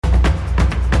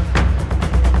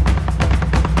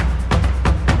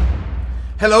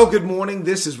Hello, good morning.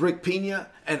 This is Rick Pina,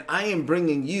 and I am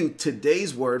bringing you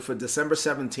today's word for December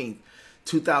 17th,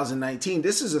 2019.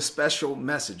 This is a special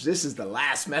message. This is the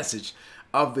last message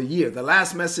of the year, the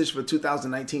last message for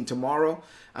 2019. Tomorrow,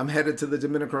 I'm headed to the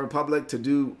Dominican Republic to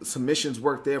do some missions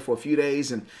work there for a few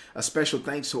days, and a special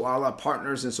thanks to all our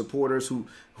partners and supporters who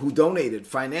donated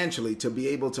financially to be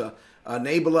able to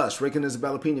enable us, Rick and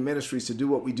Isabella Pina Ministries, to do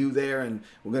what we do there. And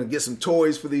we're going to get some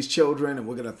toys for these children, and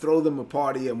we're going to throw them a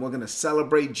party, and we're going to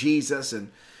celebrate Jesus.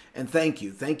 And thank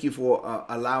you for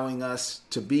allowing us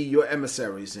to be your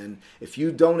emissaries. And if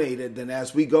you donated, then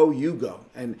as we go, you go.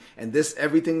 And this,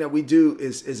 everything that we do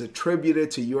is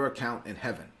attributed to your account in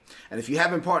heaven. And if you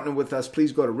haven't partnered with us,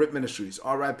 please go to RIP Ministries,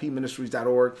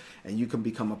 ripministries.org, and you can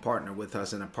become a partner with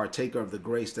us and a partaker of the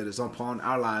grace that is upon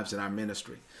our lives and our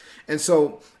ministry. And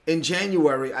so in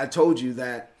January, I told you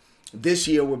that this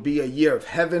year would be a year of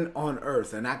heaven on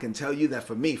earth. And I can tell you that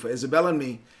for me, for Isabella and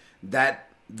me, that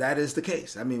is the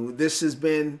case. I mean, this has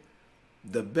been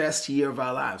the best year of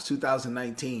our lives,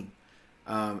 2019.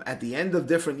 At the end of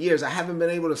different years, I haven't been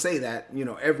able to say that,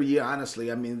 every year, honestly.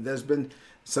 I mean, there's been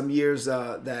some years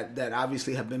that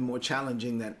obviously have been more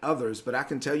challenging than others, but I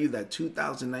can tell you that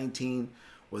 2019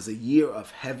 was a year of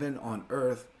heaven on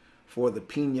earth for the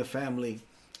Pina family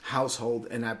household,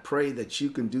 and I pray that you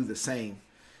can do the same.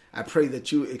 I pray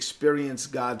that you experience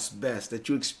God's best, that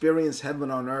you experience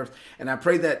heaven on earth, and I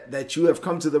pray that you have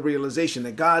come to the realization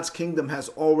that God's kingdom has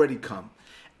already come,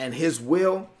 and His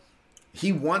will,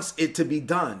 He wants it to be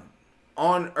done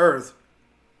on earth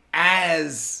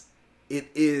as it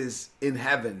is in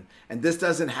heaven. And this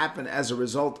doesn't happen as a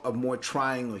result of more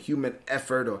trying or human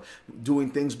effort or doing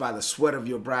things by the sweat of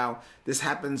your brow. This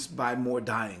happens by more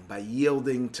dying, by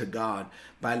yielding to God,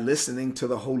 by listening to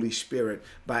the Holy Spirit,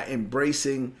 by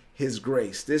embracing His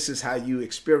grace. This is how you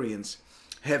experience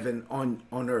heaven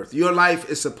on earth. Your life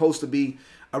is supposed to be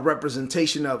a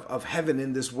representation of heaven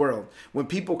in this world. When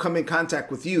people come in contact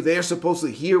with you, they are supposed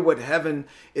to hear what heaven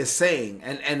is saying.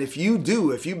 And if you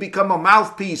become a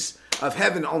mouthpiece of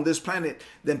heaven on this planet,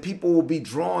 then people will be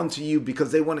drawn to you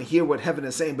because they want to hear what heaven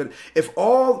is saying. But if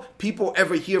all people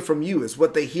ever hear from you is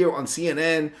what they hear on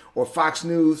CNN or Fox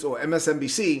News or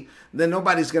MSNBC, then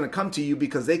nobody's going to come to you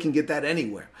because they can get that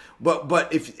anywhere.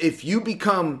 But if you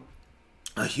become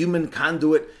a human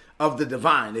conduit of the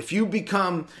divine, if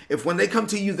when they come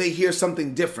to you, they hear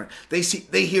something different.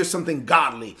 They hear something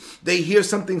godly. They hear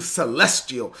something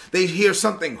celestial. They hear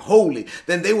something holy.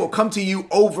 Then they will come to you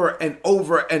over and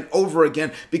over and over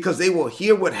again because they will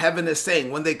hear what heaven is saying.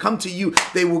 When they come to you,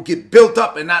 they will get built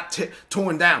up and not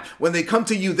torn down. When they come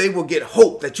to you, they will get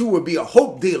hope, that you will be a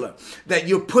hope dealer, that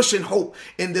you're pushing hope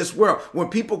in this world. When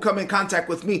people come in contact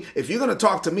with me, if you're going to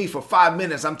talk to me for 5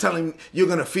 minutes, I'm telling you, you're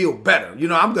going to feel better.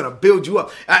 I'm going to build you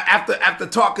up. After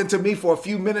talking to me for a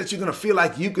few minutes, you're going to feel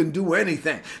like you can do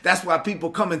anything. That's why people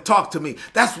come and talk to me.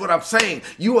 That's what I'm saying.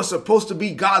 You are supposed to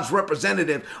be God's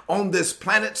representative on this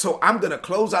planet. So I'm going to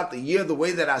close out the year the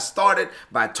way that I started,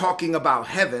 by talking about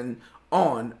heaven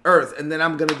on earth. And then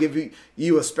I'm going to give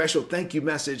you a special thank you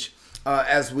message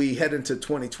as we head into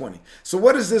 2020. So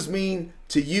what does this mean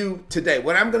to you today?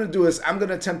 What I'm going to do is I'm going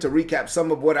to attempt to recap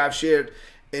some of what I've shared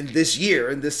in this year,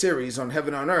 in this series on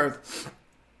heaven on earth.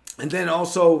 And then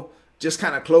also just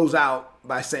kind of close out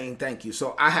by saying thank you.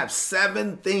 So I have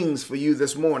 7 things for you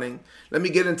this morning. Let me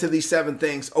get into these 7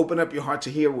 things. Open up your heart to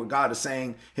hear what God is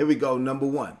saying. Here we go. Number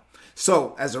 1.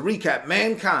 So as a recap,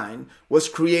 mankind was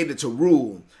created to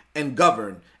rule and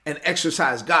govern and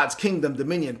exercise God's kingdom,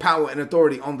 dominion, power, and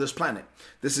authority on this planet.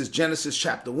 This is Genesis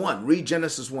chapter 1. Read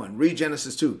Genesis 1. Read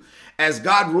Genesis 2. As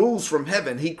God rules from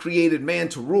heaven, He created man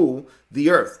to rule the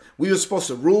earth. We were supposed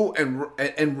to rule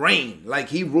and reign like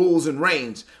He rules and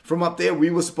reigns. From up there, we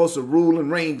were supposed to rule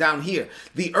and reign down here.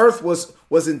 The earth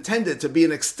was intended to be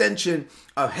an extension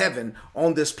of heaven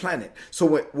on this planet. So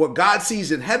what God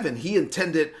sees in heaven, He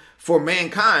intended for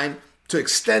mankind to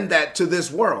extend that to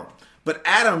this world. But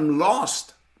Adam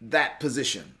lost that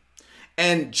position,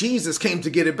 and Jesus came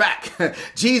to get it back.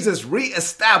 Jesus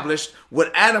reestablished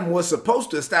what Adam was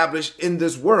supposed to establish in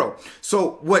this world.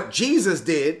 So what Jesus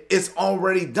did is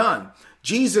already done.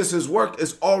 Jesus' work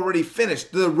is already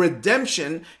finished. The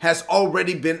redemption has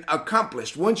already been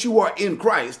accomplished. Once you are in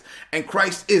Christ and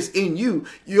Christ is in you,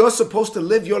 you're supposed to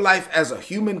live your life as a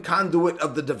human conduit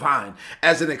of the divine,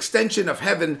 as an extension of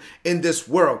heaven in this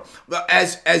world.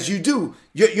 As you do,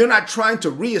 you're not trying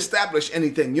to reestablish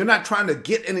anything. You're not trying to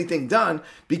get anything done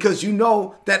because you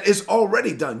know that it's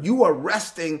already done. You are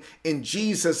resting in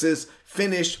Jesus's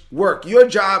finished work. Your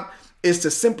job is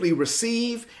to simply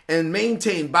receive and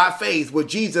maintain by faith what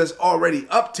Jesus already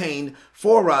obtained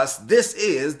for us. This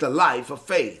is the life of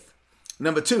faith.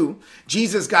 Number two,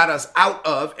 Jesus got us out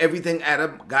of everything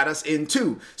Adam got us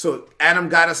into. So Adam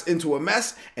got us into a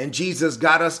mess and Jesus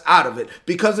got us out of it.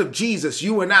 Because of Jesus,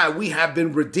 you and I, we have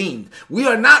been redeemed. We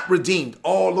are not redeemed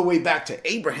all the way back to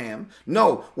Abraham.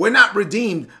 No, we're not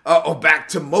redeemed or back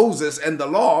to Moses and the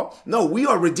law. No, we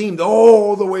are redeemed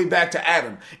all the way back to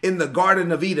Adam in the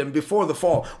Garden of Eden before the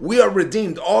fall. We are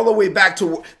redeemed all the way back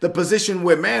to the position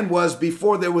where man was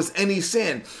before there was any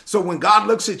sin. So when God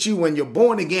looks at you when you're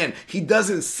born again, he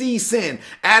doesn't see sin.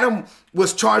 Adam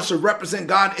was charged to represent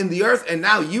God in the earth, and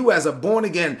now you as a born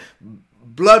again,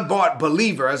 blood-bought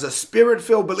believer, as a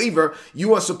spirit-filled believer,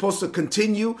 you are supposed to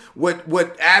continue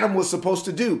what Adam was supposed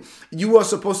to do. You are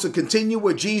supposed to continue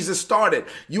what Jesus started.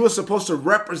 You are supposed to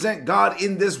represent God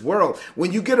in this world.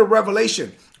 When you get a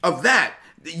revelation of that,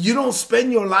 you don't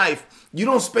spend your life, you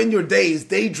don't spend your days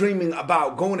daydreaming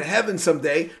about going to heaven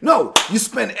someday. No, you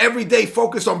spend every day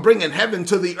focused on bringing heaven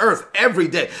to the earth every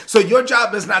day. So your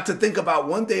job is not to think about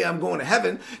one day I'm going to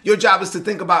heaven. Your job is to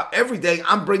think about every day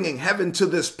I'm bringing heaven to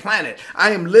this planet.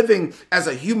 I am living as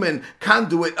a human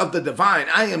conduit of the divine.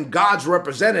 I am God's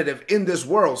representative in this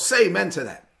world. Say amen to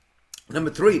that. Number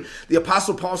three, the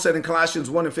Apostle Paul said in Colossians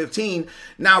 1:15,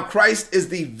 now Christ is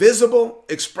the visible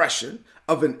expression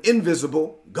of an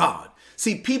invisible God.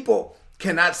 See, people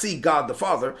cannot see God the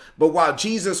Father, but while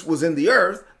Jesus was in the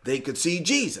earth, they could see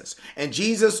Jesus. And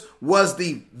Jesus was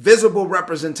the visible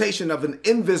representation of an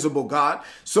invisible God.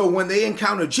 So when they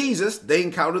encountered Jesus, they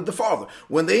encountered the Father.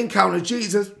 When they encountered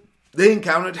Jesus, they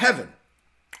encountered heaven.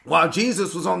 While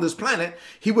Jesus was on this planet,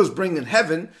 he was bringing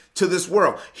heaven to this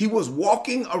world. He was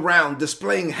walking around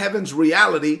displaying heaven's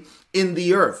reality in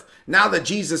the earth. Now that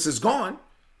Jesus is gone,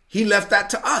 he left that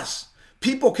to us.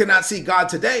 People cannot see God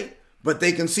today, but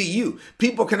they can see you.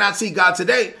 People cannot see God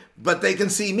today, but they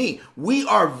can see me. We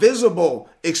are visible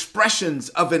expressions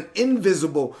of an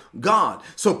invisible God.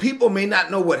 So people may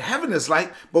not know what heaven is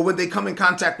like, but when they come in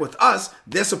contact with us,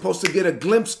 they're supposed to get a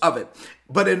glimpse of it.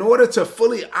 But in order to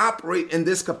fully operate in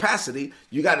this capacity,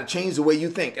 you got to change the way you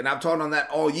think. And I've taught on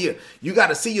that all year. You got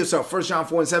to see yourself, 1 John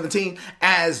 4:17,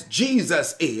 as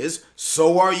Jesus is,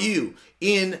 so are you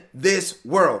in this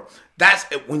world. That's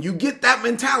when you get that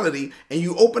mentality and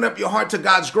you open up your heart to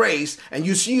God's grace and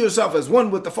you see yourself as one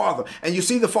with the Father and you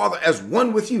see the Father as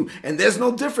one with you. And there's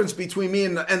no difference between me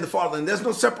and the Father. And there's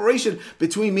no separation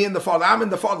between me and the Father. I'm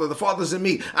in the Father's in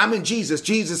me. I'm in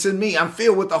Jesus in me. I'm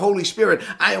filled with the Holy Spirit.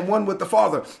 I am one with the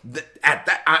Father.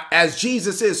 As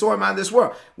Jesus is, so am I in this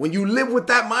world. When you live with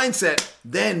that mindset,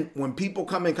 then when people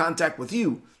come in contact with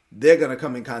you, they're going to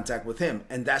come in contact with him.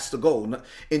 And that's the goal.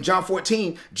 In John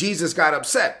 14, Jesus got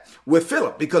upset with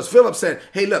Philip because Philip said,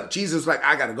 hey, look, Jesus was like,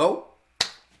 I got to go,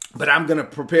 but I'm going to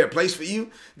prepare a place for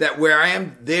you that where I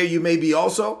am, there you may be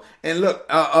also. And look,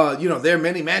 there are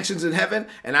many mansions in heaven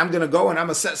and I'm going to go and I'm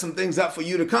going to set some things up for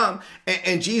you to come.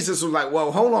 And Jesus was like,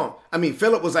 well, hold on.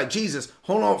 Philip was like, Jesus,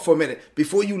 hold on for a minute.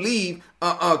 Before you leave,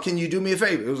 can you do me a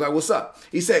favor? It was like, what's up?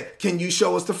 He said, can you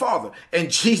show us the Father? And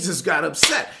Jesus got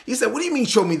upset. He said, what do you mean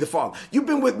show me the Father? You've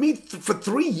been with me for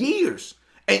 3 years.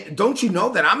 And don't you know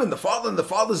that I'm in the Father and the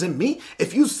Father's in me?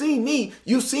 If you've seen me,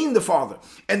 you've seen the Father.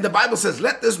 And the Bible says,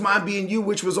 let this mind be in you,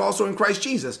 which was also in Christ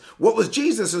Jesus. What was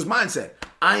Jesus's mindset?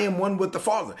 I am one with the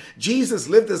Father. Jesus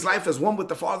lived his life as one with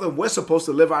the Father. And we're supposed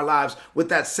to live our lives with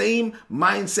that same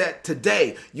mindset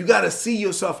today. You got to see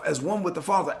yourself as one with the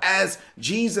Father. As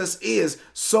Jesus is,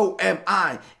 so am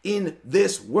I in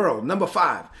this world. Number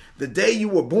 5, the day you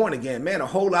were born again, man, a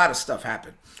whole lot of stuff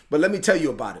happened. But let me tell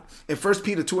you about it. In 1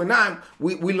 Peter 2:9,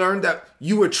 we learned that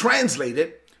you were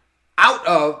translated out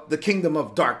of the kingdom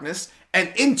of darkness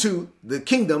and into the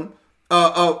kingdom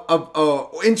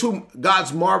into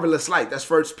God's marvelous light. That's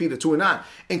 1 Peter 2:9.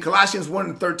 In Colossians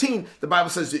 1:13, the Bible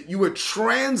says that you were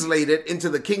translated into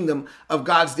the kingdom of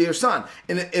God's dear Son.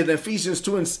 In Ephesians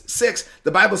 2:6,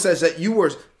 the Bible says that you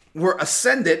were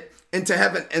ascended into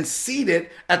heaven and seated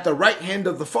at the right hand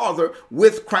of the Father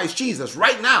with Christ Jesus.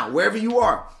 Right now, wherever you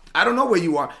are, I don't know where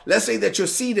you are. Let's say that you're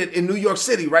seated in New York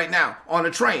City right now on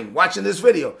a train watching this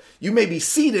video. You may be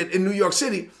seated in New York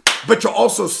City, but you're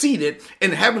also seated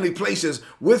in heavenly places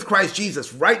with Christ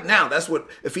Jesus right now. That's what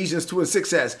Ephesians 2:6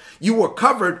 says. You were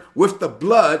covered with the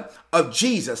blood of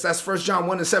Jesus. That's 1 John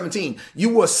 1:17. You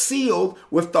were sealed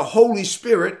with the Holy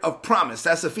Spirit of promise.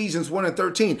 That's Ephesians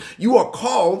 1:13. You are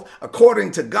called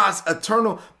according to God's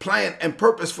eternal plan and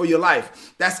purpose for your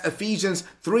life. That's Ephesians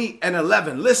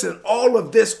 3:11. Listen, all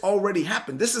of this already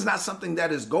happened. This is not something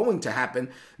that is going to happen.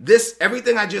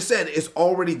 Everything I just said is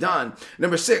already done.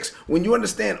 Number 6, when you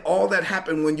understand all that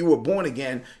happened when you were born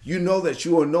again, you know that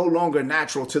you are no longer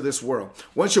natural to this world.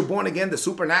 Once you're born again, the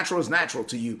supernatural is natural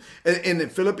to you. In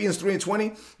Philippians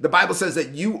 3:20, the Bible says that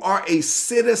you are a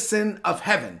citizen of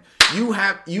heaven. You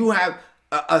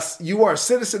are a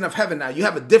citizen of heaven now. You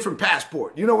have a different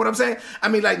passport. You know what I'm saying? I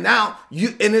mean, like now,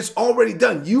 and it's already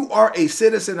done. You are a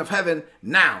citizen of heaven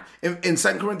now. In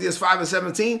 2 Corinthians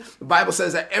 5:17, the Bible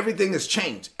says that everything has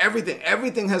changed.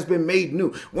 Everything has been made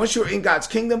new. Once you're in God's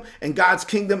kingdom and God's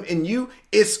kingdom in you,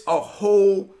 it's a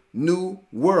whole new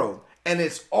world. And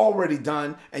it's already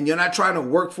done. And you're not trying to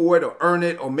work for it or earn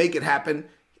it or make it happen.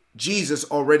 Jesus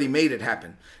already made it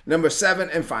happen. Number 7,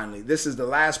 and finally, this is the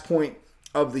last point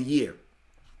of the year.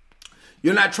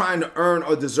 You're not trying to earn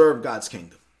or deserve God's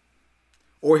kingdom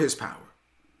or his power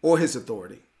or his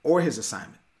authority or his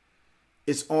assignment.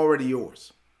 It's already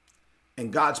yours.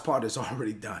 And God's part is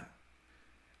already done.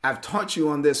 I've taught you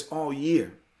on this all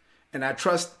year, and I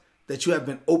trust that you have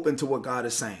been open to what God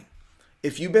is saying.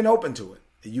 If you've been open to it,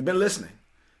 and you've been listening,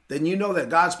 then you know that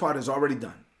God's part is already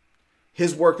done.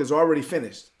 His work is already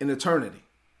finished in eternity.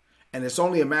 And it's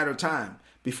only a matter of time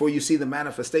before you see the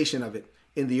manifestation of it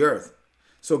in the earth.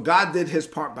 So God did his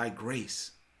part by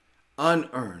grace,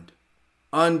 unearned,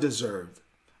 undeserved,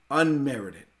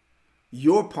 unmerited.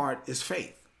 Your part is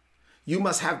faith. You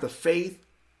must have the faith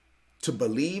to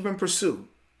believe and pursue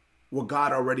what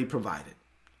God already provided.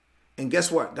 And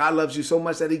guess what? God loves you so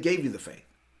much that he gave you the faith.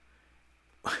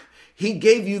 He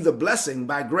gave you the blessing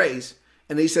by grace,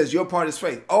 and he says your part is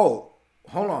faith. Oh,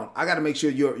 hold on. I got to make sure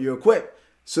you're equipped.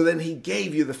 So then he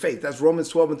gave you the faith. That's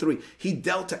Romans 12:3. He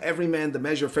dealt to every man the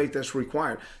measure of faith that's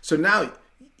required. So now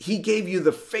he gave you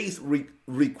the faith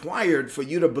required for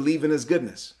you to believe in his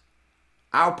goodness.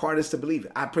 Our part is to believe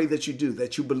it. I pray that you do,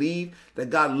 that you believe that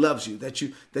God loves you, that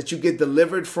you get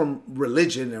delivered from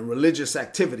religion and religious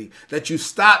activity, that you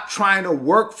stop trying to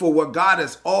work for what God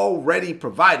has already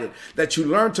provided, that you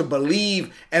learn to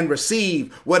believe and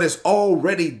receive what is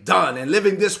already done. And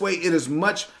living this way, it is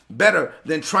much better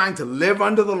than trying to live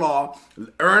under the law,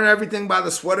 earn everything by the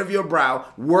sweat of your brow,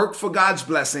 work for God's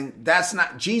blessing.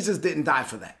 Jesus didn't die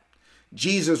for that.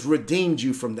 Jesus redeemed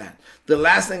you from that. The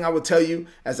last thing I will tell you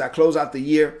as I close out the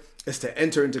year is to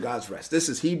enter into God's rest. This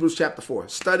is Hebrews chapter 4.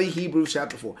 Study Hebrews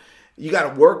chapter 4. You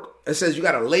got to work. It says you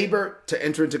got to labor to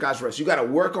enter into God's rest. You got to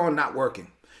work on not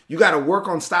working. You got to work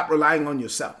on stop relying on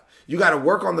yourself. You got to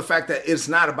work on the fact that it's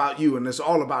not about you and it's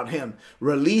all about him.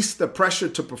 Release the pressure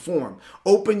to perform.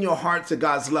 Open your heart to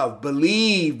God's love.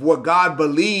 Believe what God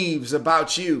believes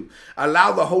about you.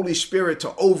 Allow the Holy Spirit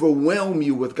to overwhelm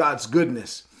you with God's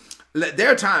goodness.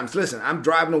 There are times, listen, I'm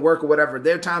driving to work or whatever.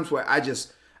 There are times where I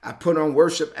put on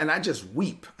worship and I just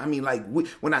weep. I mean, like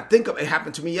when I think of it,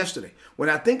 happened to me yesterday. When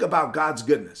I think about God's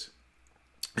goodness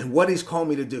and what he's called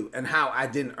me to do and how I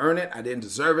didn't earn it, I didn't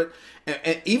deserve it.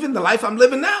 And even the life I'm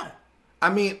living now. I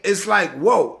mean, it's like,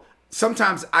 whoa,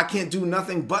 sometimes I can't do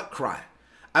nothing but cry.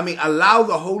 I mean, allow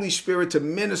the Holy Spirit to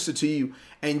minister to you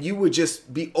and you would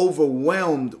just be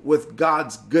overwhelmed with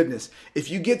God's goodness. If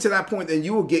you get to that point, then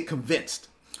you will get convinced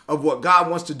of what God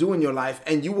wants to do in your life,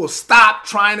 and you will stop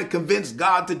trying to convince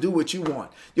God to do what you want.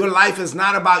 Your life is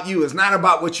not about you. It's not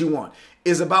about what you want.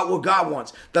 It's about what God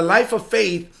wants. The life of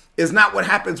faith is not what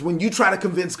happens when you try to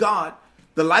convince God.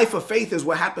 The life of faith is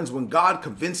what happens when God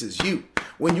convinces you.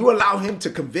 When you allow him to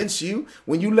convince you,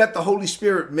 when you let the Holy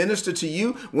Spirit minister to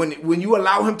you, when you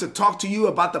allow him to talk to you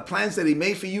about the plans that he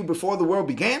made for you before the world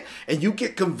began, and you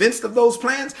get convinced of those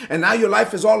plans, and now your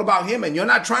life is all about him, and you're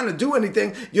not trying to do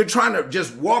anything, you're trying to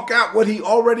just walk out what he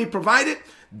already provided.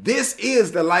 This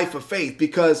is the life of faith,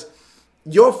 because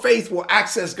your faith will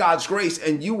access God's grace,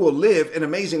 and you will live an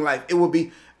amazing life. It will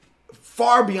be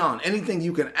far beyond anything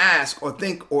you can ask or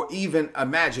think or even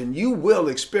imagine. You will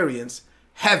experience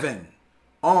heaven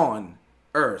on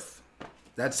earth.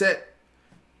 That's it.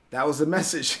 That was the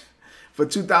message for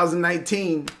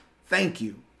 2019. Thank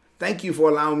you. Thank you for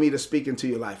allowing me to speak into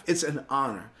your life. It's an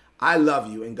honor. I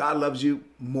love you and God loves you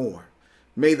more.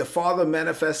 May the Father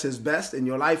manifest his best in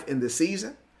your life in this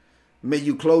season. May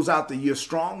you close out the year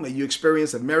strong. May you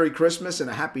experience a Merry Christmas and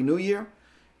a Happy New Year.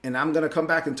 And I'm going to come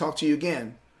back and talk to you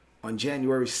again on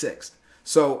January 6th.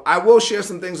 So I will share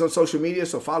some things on social media,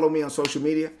 so follow me on social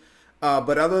media.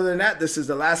 But other than that, this is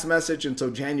the last message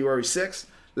until January 6th.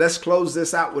 Let's close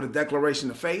this out with a declaration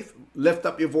of faith. Lift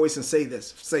up your voice and say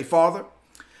this. Say, Father,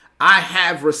 I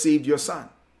have received your Son,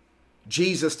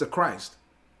 Jesus the Christ,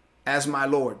 as my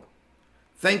Lord.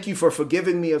 Thank you for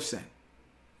forgiving me of sin,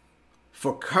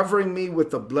 for covering me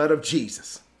with the blood of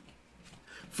Jesus,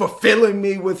 for filling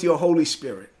me with your Holy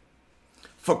Spirit,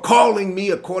 for calling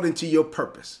me according to your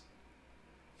purpose,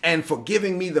 and for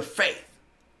giving me the faith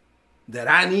that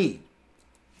I need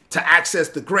to access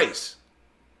the grace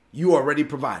you already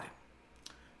provided.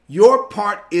 Your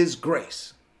part is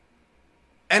grace,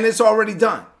 and it's already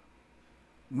done.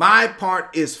 My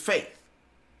part is faith,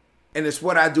 and it's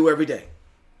what I do every day.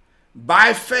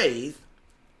 By faith,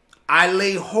 I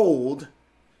lay hold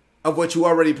of what you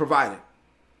already provided.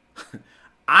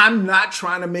 I'm not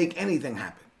trying to make anything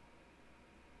happen.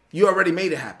 You already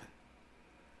made it happen.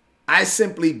 I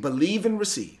simply believe and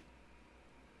receive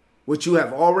what you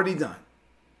have already done,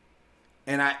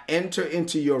 and I enter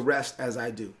into your rest as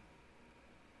I do.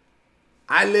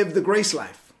 I live the grace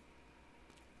life,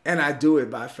 and I do it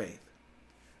by faith.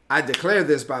 I declare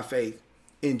this by faith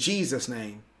in Jesus'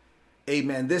 name.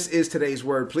 Amen. This is today's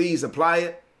word. Please apply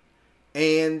it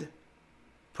and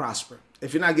prosper.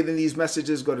 If you're not getting these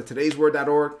messages, go to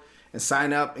today'sword.org and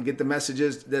sign up and get the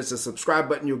messages. There's a subscribe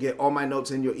button. You'll get all my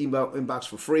notes in your email inbox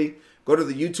for free. Go to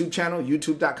the YouTube channel,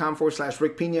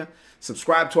 youtube.com/Rick Pina.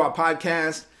 Subscribe to our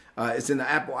podcast. It's in the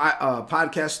Apple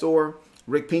podcast store.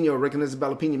 Rick Pina or Rick and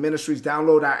Isabella Pina Ministries.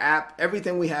 Download our app.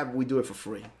 Everything we have, we do it for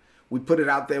free. We put it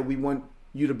out there. We want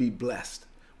you to be blessed.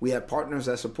 We have partners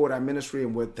that support our ministry,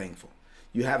 and we're thankful.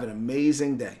 You have an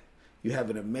amazing day. You have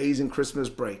an amazing Christmas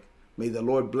break. May the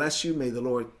Lord bless you. May the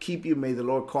Lord keep you. May the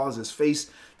Lord cause his face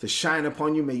to shine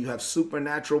upon you. May you have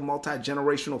supernatural,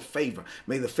 multi-generational favor.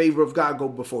 May the favor of God go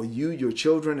before you, your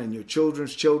children, and your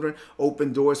children's children.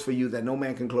 Open doors for you that no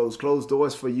man can close. Close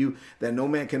doors for you that no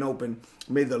man can open.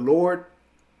 May the Lord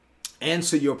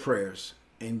answer your prayers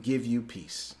and give you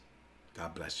peace.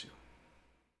 God bless you.